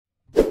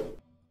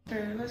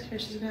Look here,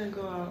 she's gonna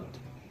go out.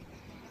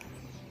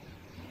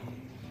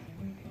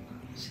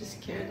 She's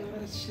scared of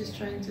us. She's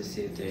trying to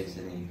see if there's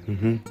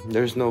any.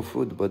 There's no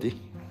food, buddy.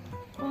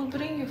 Well,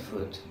 bring your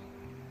food,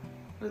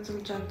 little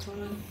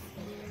gentleman.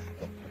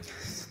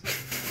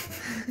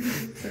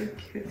 So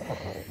cute.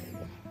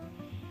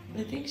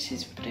 I think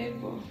she's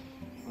prego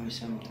or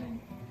something.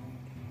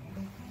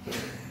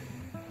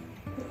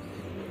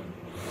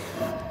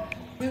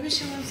 Maybe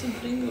she wants some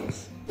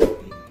Pringles.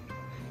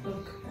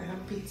 Look, I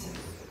have pizza.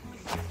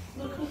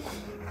 Look, look.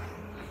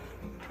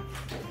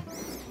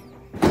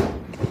 You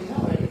know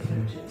where your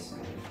fridge is.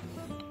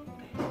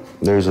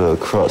 There's a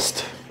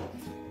crust.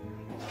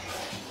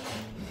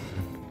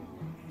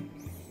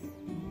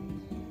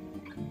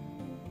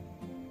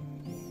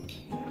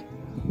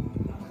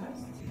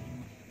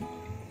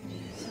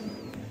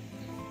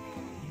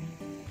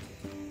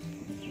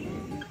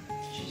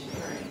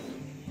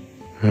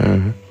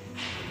 Mm-hmm.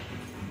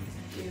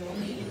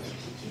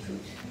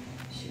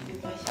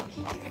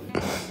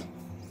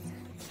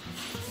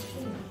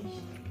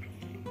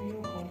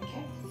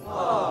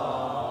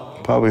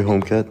 Probably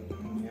home cat.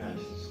 Yeah,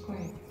 she's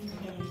clean.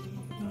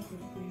 No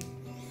food for you.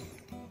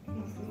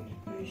 No food.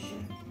 Are you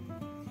sure?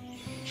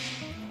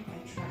 I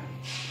tried.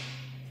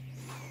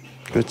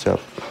 Good job.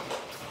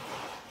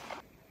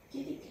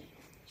 Kitty.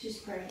 She's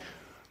pregnant.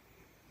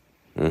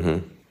 Mm-hmm.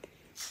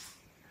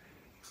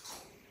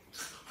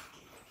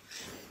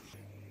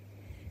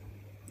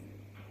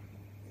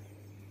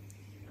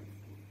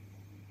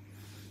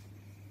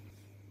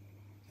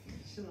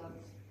 She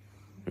loves.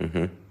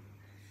 Mm-hmm.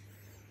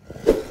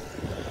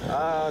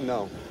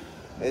 No.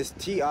 It's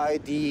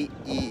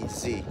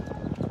T-I-D-E-Z.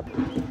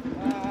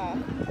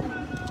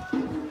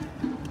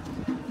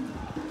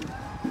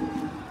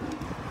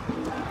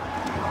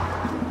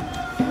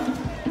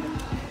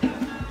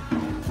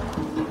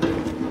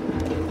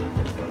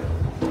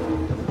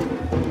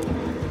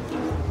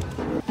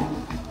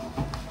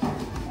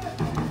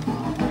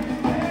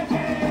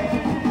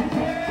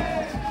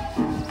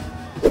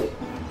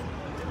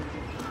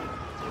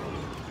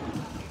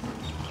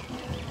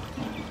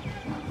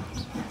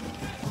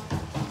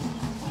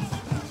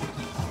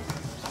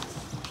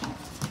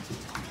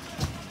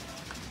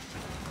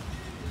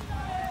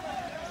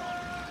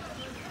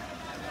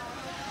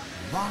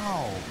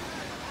 Wow.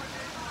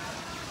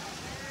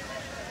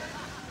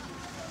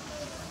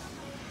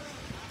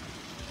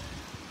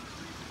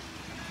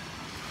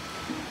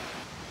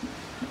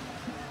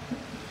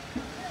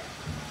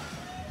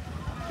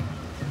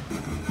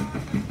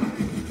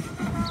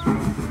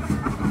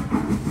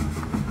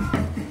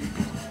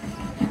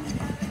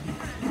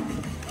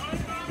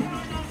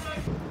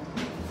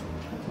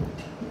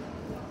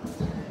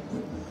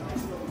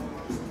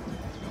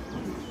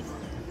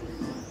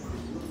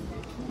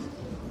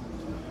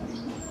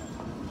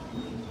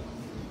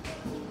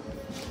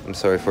 I'm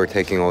sorry for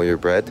taking all your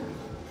bread.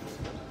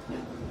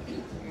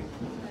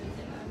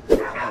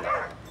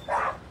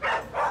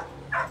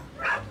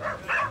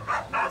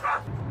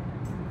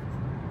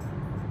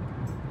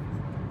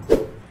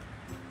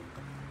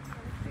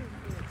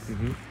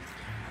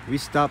 We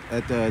stopped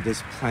at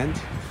this plant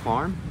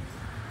farm.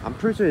 I'm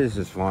pretty sure this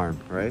is farm,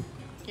 right?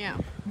 Yeah.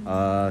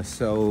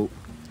 So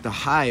the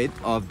height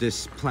of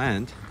this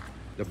plant,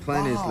 the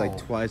plant is like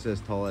twice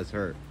as tall as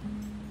her.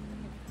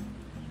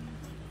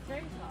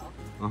 Very tall.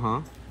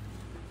 Uh-huh.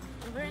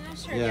 Very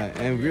nice. Yeah,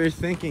 and we're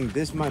thinking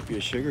this might be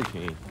a sugar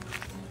cane.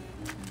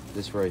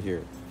 This right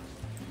here.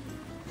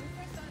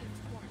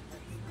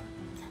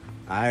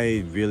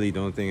 I really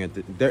don't think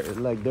it.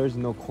 There's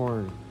no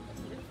corn.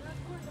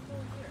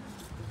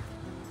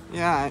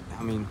 Yeah,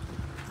 I mean.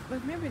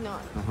 But maybe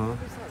not. Uh-huh.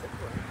 Maybe it's not the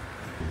corn.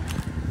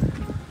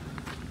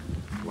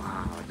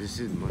 Wow,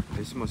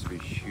 this must be a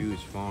huge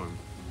farm.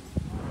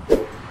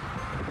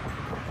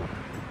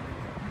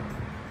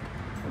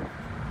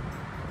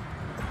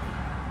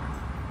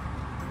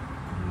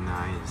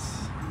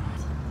 Nice.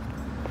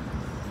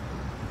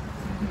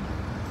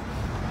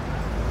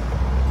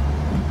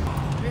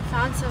 We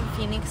found some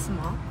Phoenix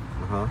Mall.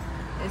 Uh-huh.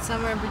 It's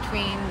somewhere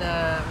between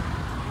the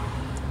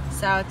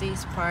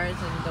southeast part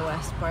and the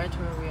west part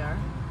where we are.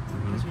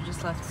 Because we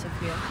just left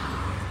Sofia.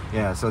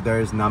 Yeah, so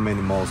there's not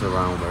many malls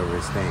around where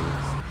we're staying.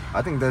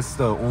 I think that's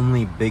the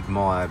only big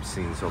mall I've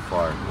seen so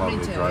far while Me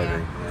we're too,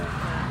 driving.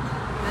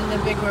 Yeah. And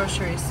the big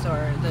grocery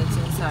store that's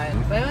inside.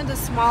 But even the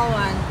small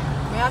one,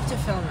 we have to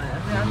film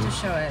it. We have to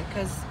show it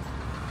because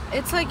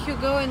it's like you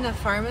go in a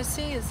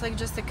pharmacy. It's like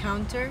just a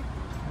counter,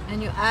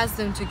 and you ask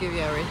them to give you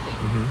everything.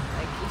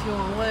 Like if you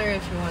want water,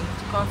 if you want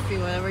coffee,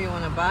 whatever you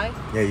want to buy.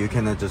 Yeah, you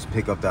cannot just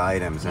pick up the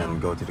items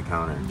and go to the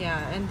counter.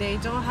 Yeah, and they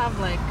don't have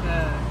like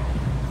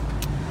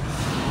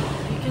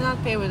you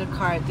cannot pay with a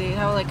card. They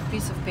have like a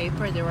piece of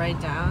paper they write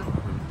down.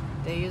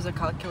 They use a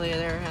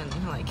calculator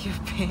and like you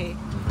pay.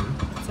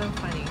 It's so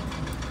funny.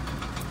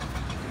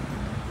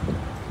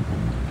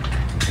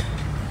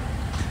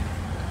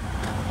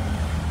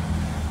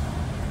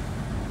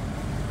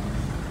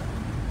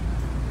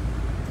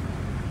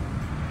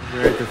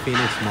 We're at the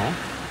Phoenix Mall.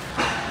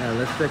 Yeah,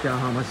 let's check out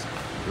how much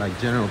like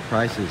general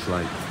price is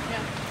like.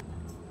 Yeah.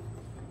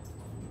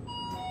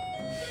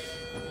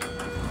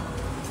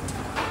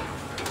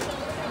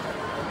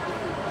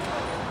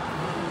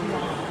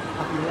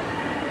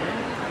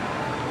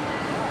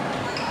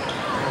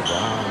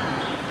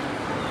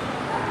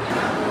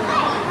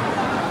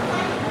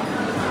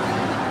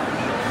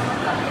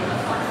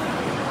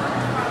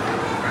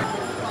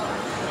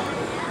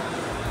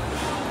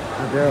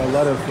 there are a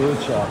lot of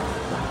food shops.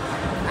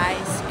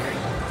 Ice cream.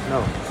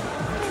 No.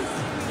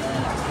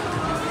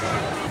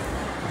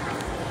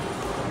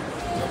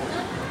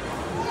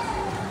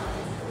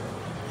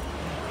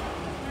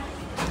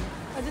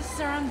 Oh, this is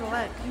around the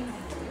leg.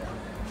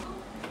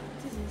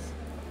 What is this?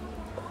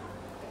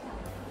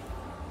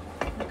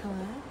 Look at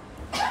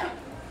that.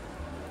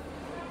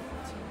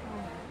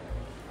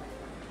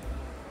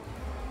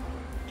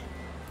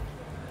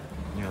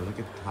 Yeah, look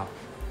at the top.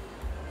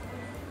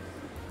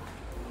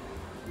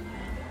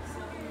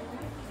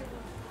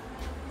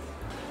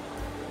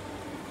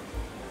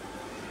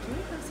 Do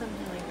we have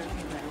something like that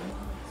again?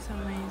 It's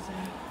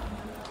amazing.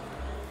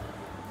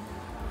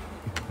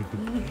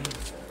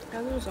 I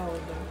lose all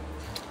of them.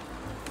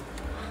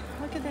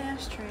 Look at the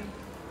ashtray.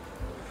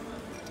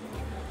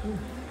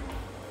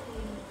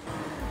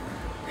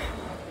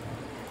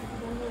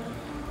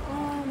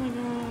 Oh my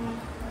god.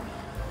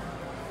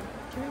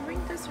 Can we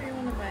bring this or you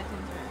want to buy it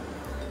inside?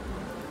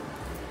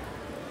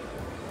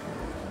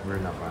 We're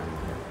not buying it.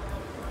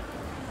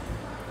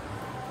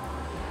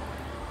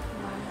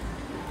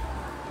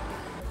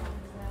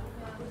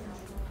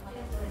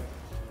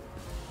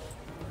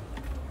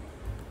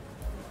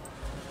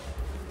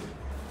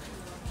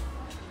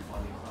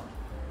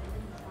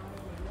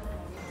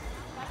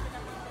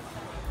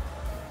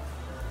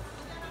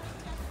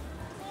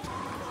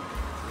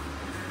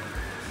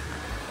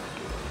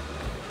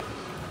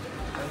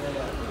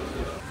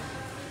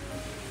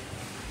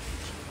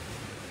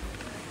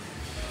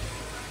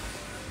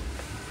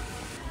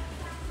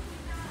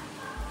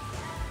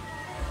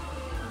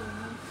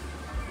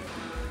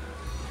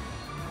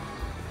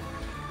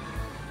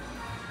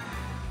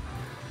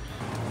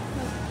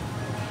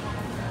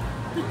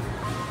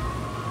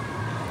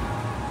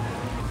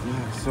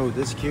 Yeah, so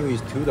this kiwi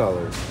is $2. I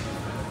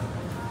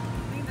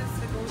think that's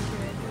the go-to.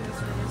 I think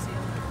that's what I see.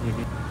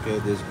 Okay,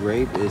 this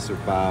grape is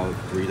about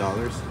 $3.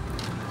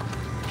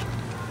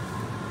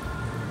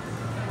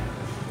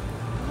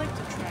 I'd like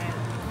to try it.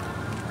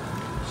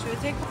 Should we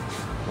take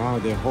one? Wow,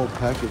 the whole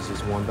package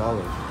is $1. Yeah.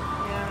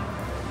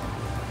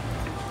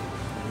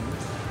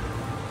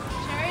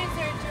 Cherries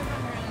are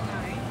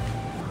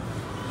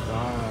 $209.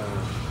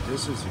 Wow,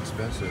 this is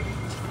expensive.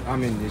 I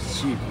mean,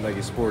 it's cheap, like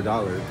it's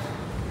 $4.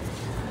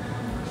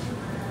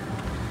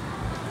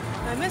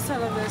 I miss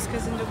all of this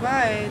because in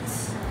Dubai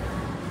it's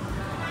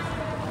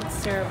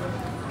terrible.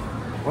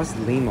 What's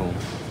limo?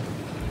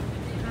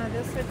 Ah,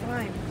 that's like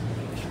lime.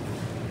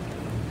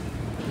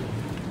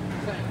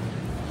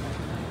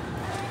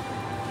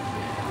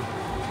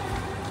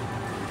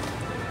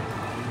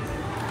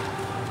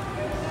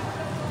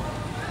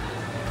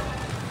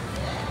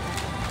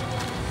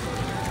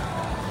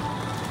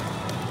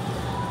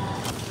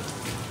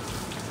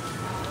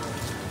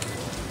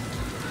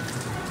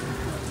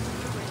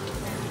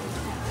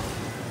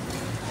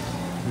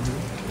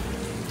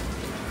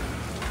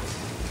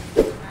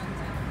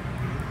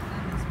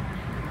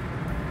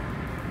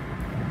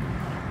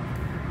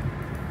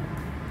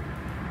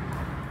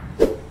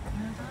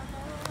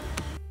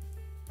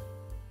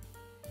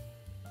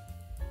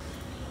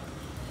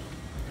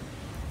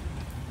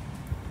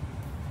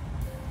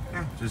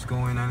 Yeah, just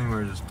go in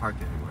anywhere, just park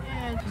anywhere.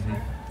 Yeah, just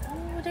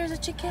oh, there's a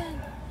chicken.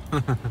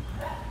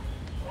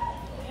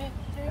 Hey,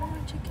 there are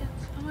more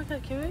chickens. Oh my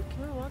god, can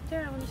we walk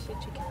there? I want to see a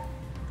chicken.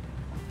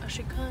 Oh,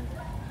 she can't.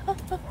 Oh,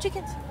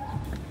 chickens.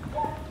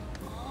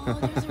 Oh,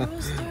 there's a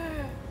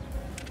rooster.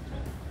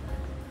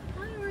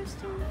 Hi,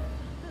 rooster.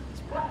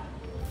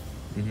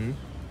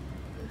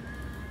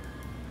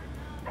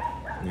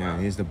 Yeah,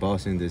 he's the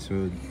boss in this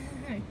food.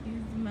 He's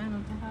the man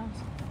of the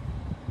house.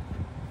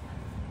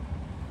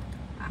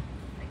 Ah,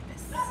 like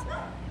this.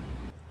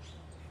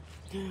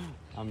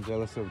 I'm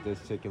jealous of this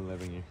chicken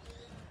living here.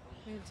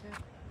 Me too.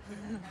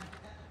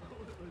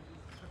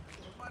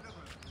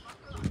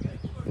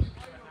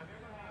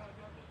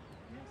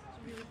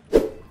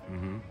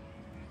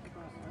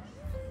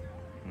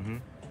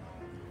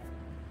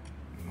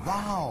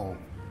 Wow!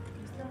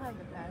 You still have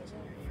the badge in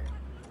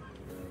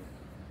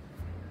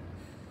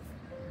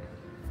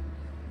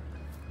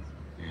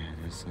Yeah,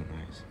 that's so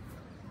nice.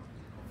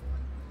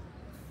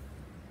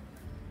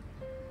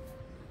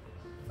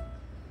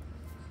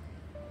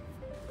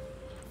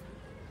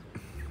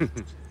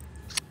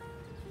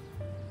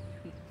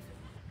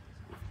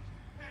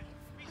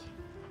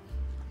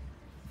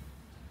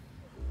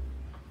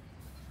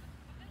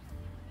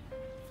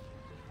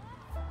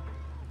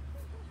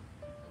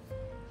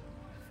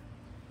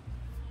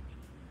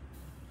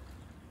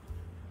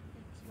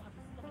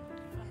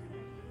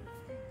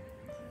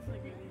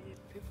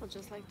 People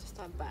just like to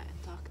stop by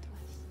and talk to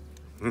us.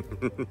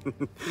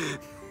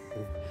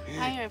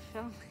 Hi, you're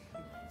filming.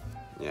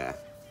 Yeah.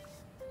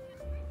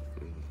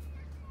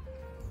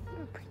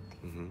 You're pretty.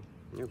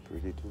 You're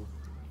pretty too.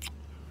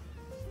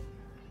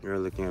 You're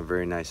looking at a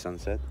very nice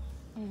sunset.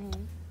 I'm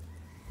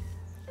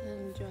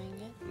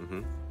enjoying it.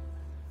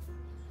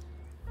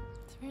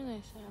 It's a very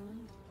nice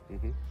island.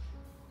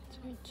 It's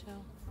very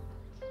chill.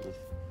 Yes.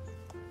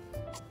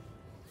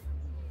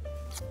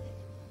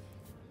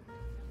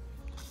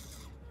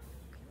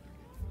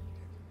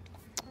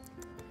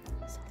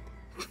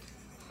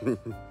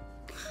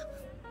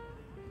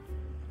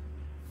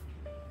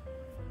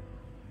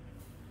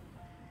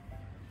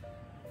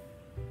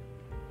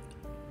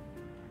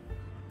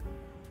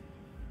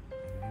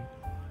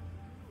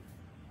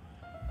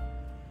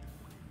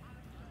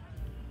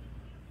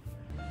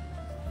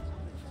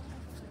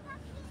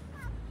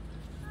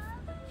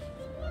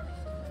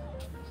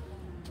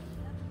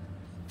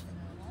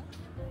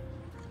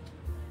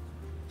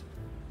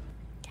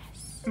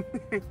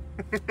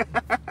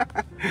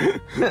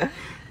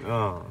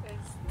 Oh,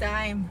 It's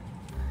time.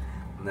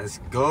 let's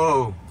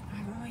go.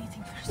 I'm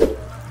waiting for some.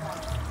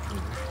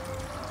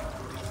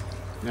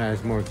 Yeah,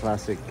 it's more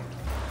classic.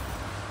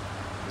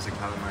 Is it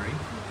calamari?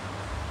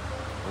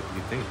 What do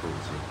you think,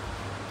 Lucy?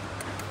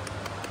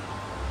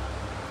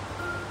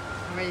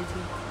 I'm ready to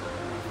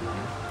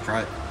eat.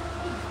 Try it.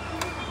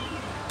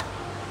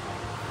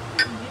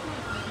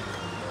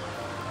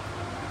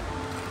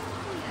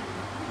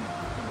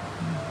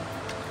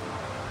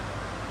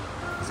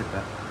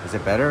 Is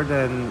it better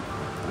than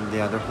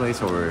the other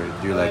place, or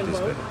do you like this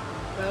both, better?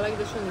 but I like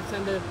this one. It's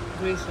not that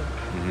greasy.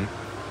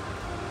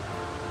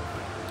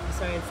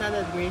 Sorry, it's not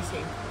that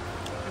greasy.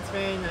 It's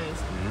very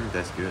nice.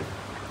 That's good.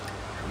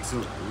 It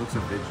looks a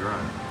bit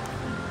dry.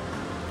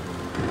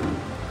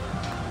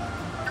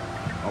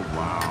 Oh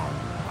wow,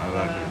 I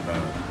like it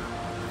better.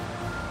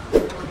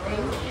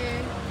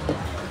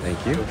 Thank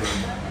Thank you. you.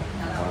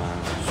 Wow.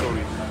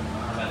 Sorry.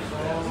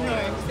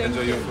 No,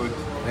 Enjoy your food.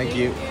 Thank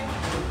you.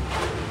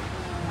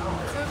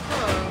 So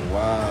cool.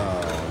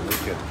 Wow,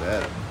 look at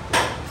that.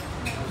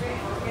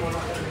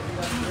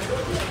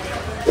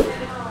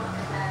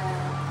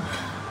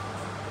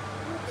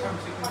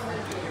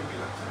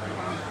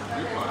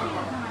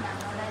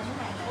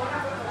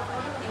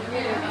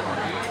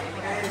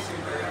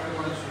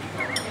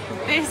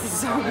 This is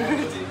so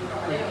good.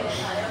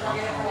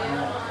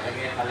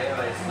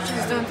 I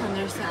just don't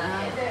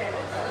understand.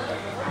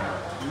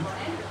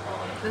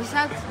 This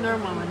is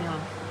normal vanilla.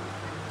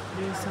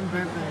 There's some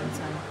bourbon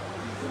inside.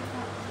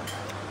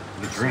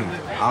 The drink,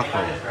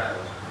 alcohol.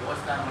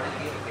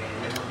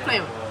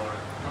 Flame.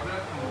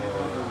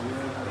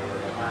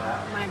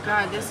 My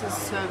God, this is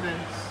so good.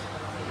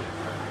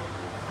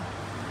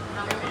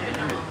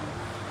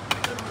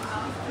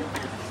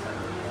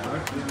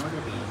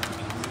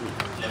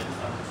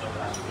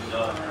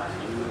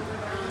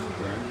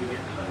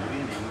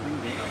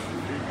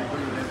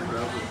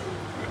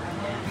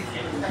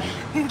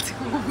 It's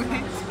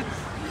amazing.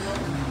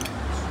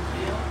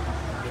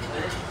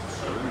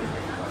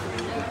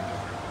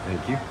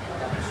 Thank you.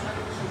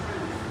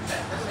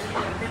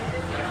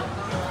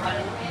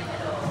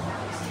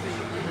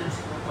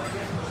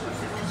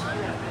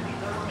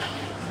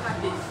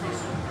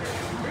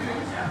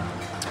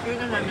 You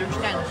don't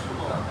understand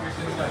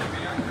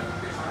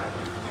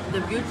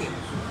the beauty.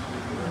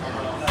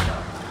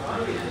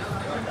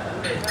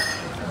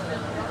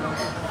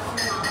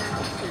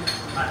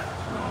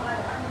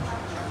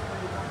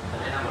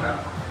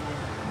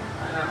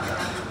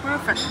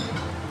 Perfect.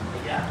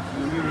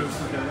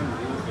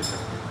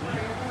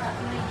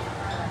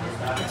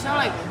 It's not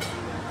like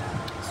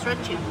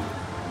stretchy.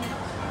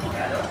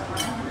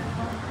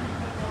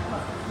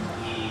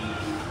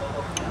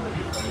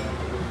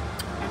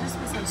 I just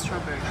want some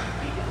strawberry.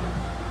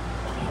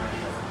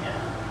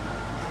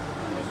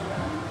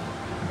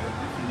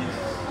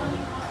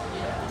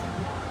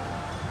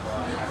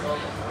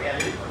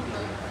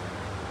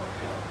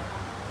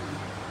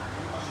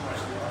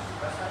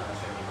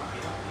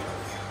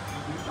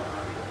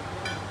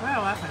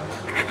 What happened?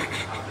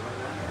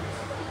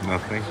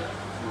 Nothing.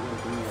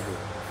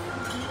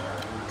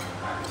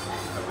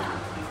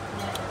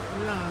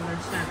 You don't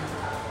understand.